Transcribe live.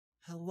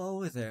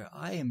Hello there,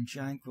 I am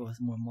GiantGrotle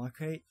with more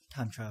Mario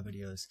time trial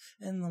videos.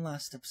 In the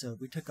last episode,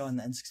 we took on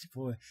the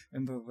N64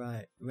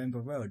 Rainbow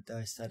Road.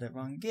 I said it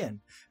wrong again.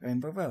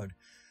 Rainbow Road.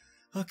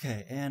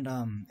 Okay, and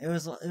it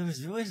was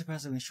really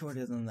surprisingly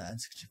shorter than the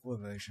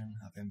N64 version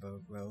of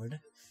Rainbow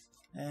Road.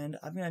 And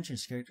I'm gonna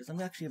change characters.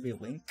 I'm actually gonna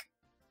be Link,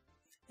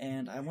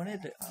 and I'm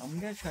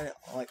gonna try to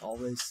like all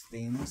those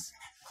themes.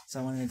 So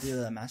I wanted to do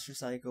the Master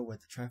Cycle with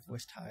the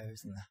Triforce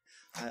tires and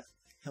the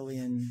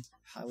Hylian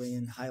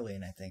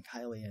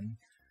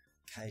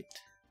kite.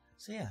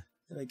 So yeah,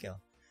 there we go.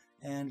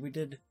 And we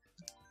did,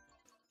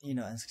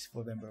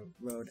 N64 Rainbow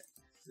Road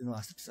in the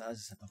last episode, as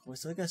I said before.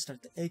 So we gotta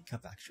start the Egg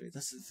Cup actually.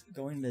 This is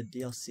going to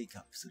DLC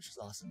Cups, which is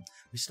awesome.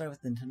 We start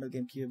with Nintendo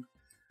GameCube.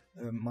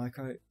 Mario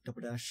Kart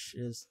Double Dash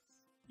is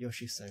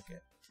Yoshi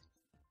Circuit.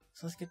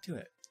 So let's get to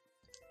it.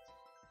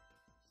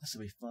 This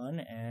will be fun,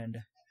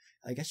 and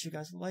I guess you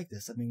guys will like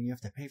this. I mean, you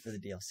have to pay for the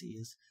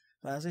DLCs.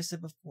 But as I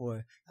said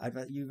before, I'd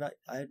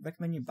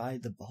recommend you buy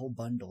the whole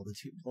bundle,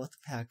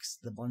 both packs,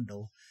 the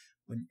bundle,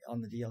 when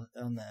on the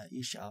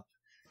eShop,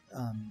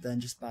 than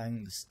just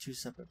buying the two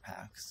separate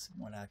packs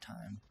one at a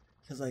time.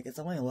 Because it's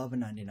only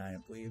 $11.99, I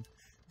believe,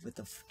 with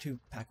the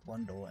 2-pack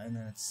bundle, and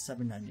then it's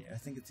 $7.99. I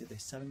think it's either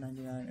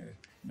 $7.99 or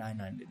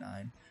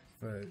 $9.99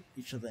 for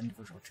each of the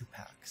individual 2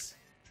 packs.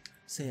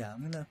 So yeah,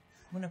 I'm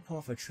gonna pull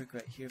off a trick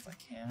right here if I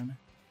can.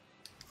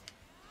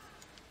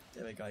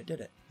 There we go, I did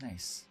it.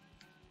 Nice.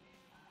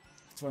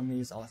 That's what I'm gonna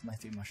use all of my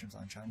 3 mushrooms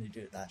on, trying to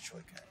do that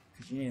shortcut,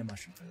 because you need a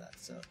mushroom for that.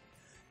 So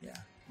yeah,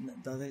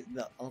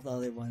 all the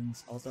other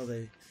ones, all the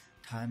other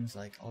times,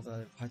 all the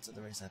other parts of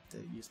the race, I have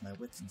to use my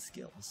wits and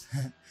skills.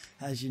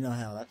 As you know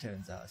how that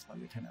turns out, it's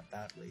probably gonna turn out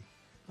badly,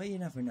 but you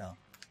never know.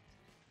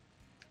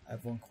 I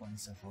have 1 coin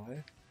so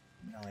far.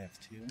 Now I have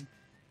 2.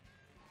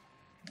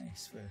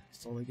 Nice, we're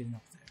slowly getting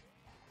up there.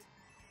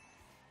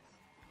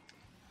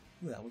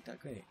 Ooh, that worked out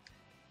great.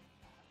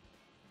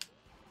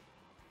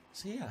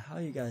 So yeah, how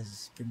you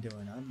guys been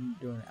doing? I'm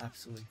doing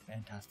absolutely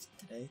fantastic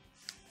today.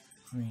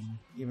 I mean,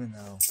 even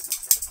though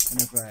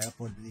whenever I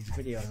upload these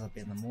videos, it'll be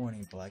in the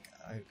morning, but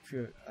I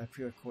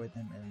pre-record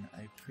them, and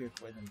I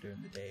pre-record them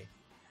during the day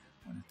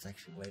when it's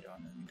actually later on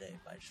in the day.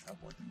 But I just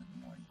upload them in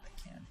the morning if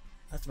I can.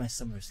 That's my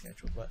summer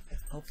schedule. But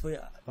hopefully,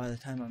 by the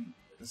time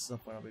this is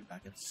uploaded, I'll be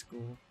back at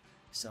school,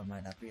 so it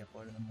might not be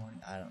uploaded in the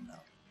morning. I don't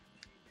know.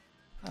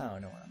 I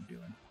don't know what I'm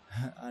doing.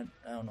 I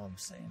don't know what I'm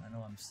saying.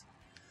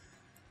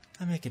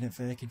 I'm making it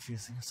very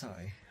confusing.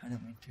 Sorry, I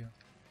didn't mean to.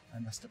 I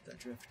messed up that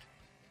drift.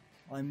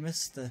 Well, I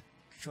missed the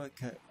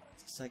shortcut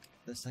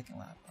the second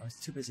lap. I was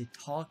too busy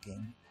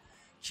talking.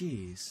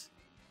 Jeez.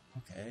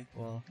 Okay,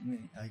 well,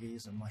 I can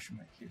use a mushroom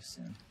right here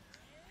soon.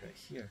 Right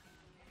here.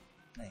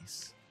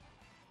 Nice.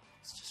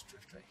 Let's just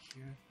drift right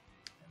here.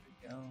 There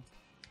we go.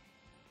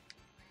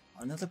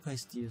 Another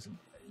place to use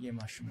your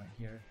mushroom right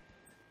here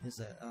is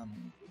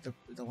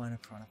the line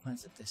of Piranha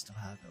Plants, if they still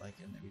have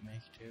it, in the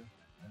remake too.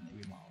 And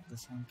they remodeled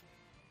this one.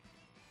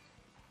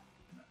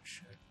 I'm not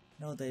sure.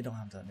 No, they don't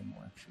have that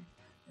anymore actually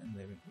in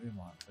the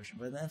remodeled version.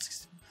 But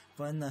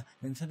in the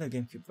Nintendo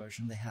GameCube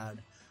version, they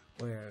had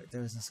where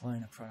there was this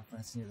line of Piranha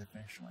Plants near the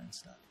finish line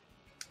stuff.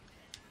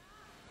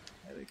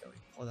 There we go. We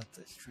pulled up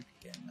this trick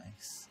again.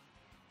 Nice.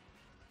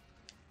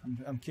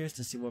 I'm curious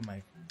to see what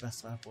my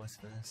best lap was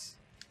for this.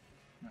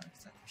 I'm not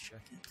exactly sure.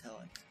 I can't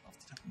tell off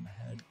the top of my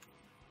head.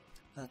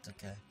 That's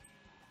okay.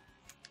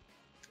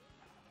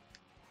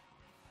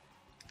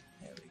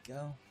 There we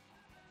go.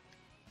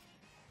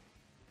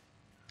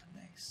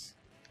 Nice.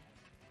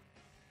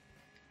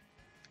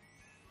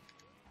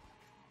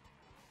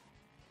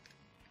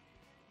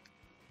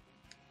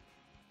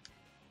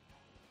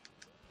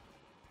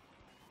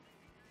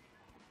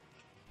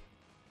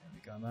 There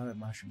we go. I'm out of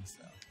mushrooms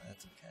though, but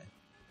that's okay.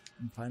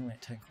 I'm finally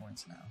at 10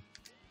 coins now.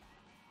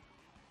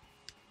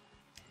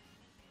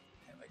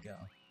 There we go.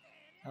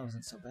 That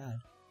wasn't so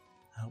bad.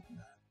 I hope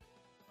not.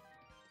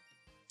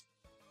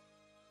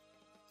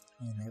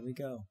 And there we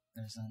go.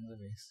 There's another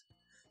race.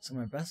 So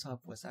my best lap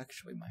was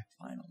actually my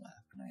final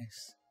lap.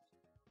 Nice.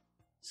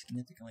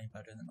 Significantly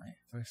better than my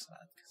first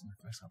lap, because my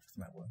first lap was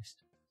my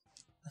worst.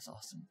 That's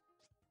awesome.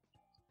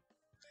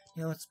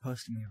 Let's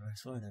post me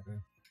reverse,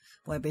 whatever.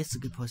 What I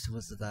basically posted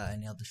was that I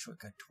nailed the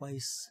shortcut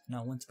twice.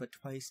 Not once, but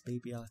twice,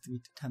 baby, out of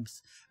 3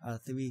 attempts. Out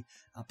of 3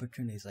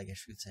 opportunities, I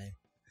guess you could say.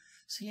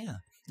 So yeah,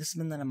 this has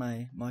been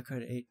my Mario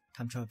Kart 8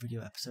 time trial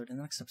video episode. In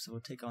the next episode,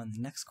 we'll take on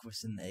the next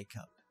course in the Egg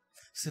Cup.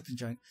 This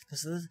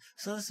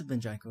has been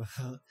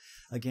GiantGrotle.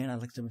 Again,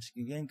 I'd like to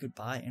mention again,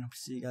 goodbye, and hope to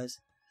see you guys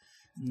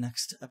in the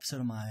next episode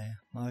of my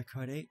Mario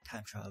Kart 8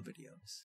 time trial videos.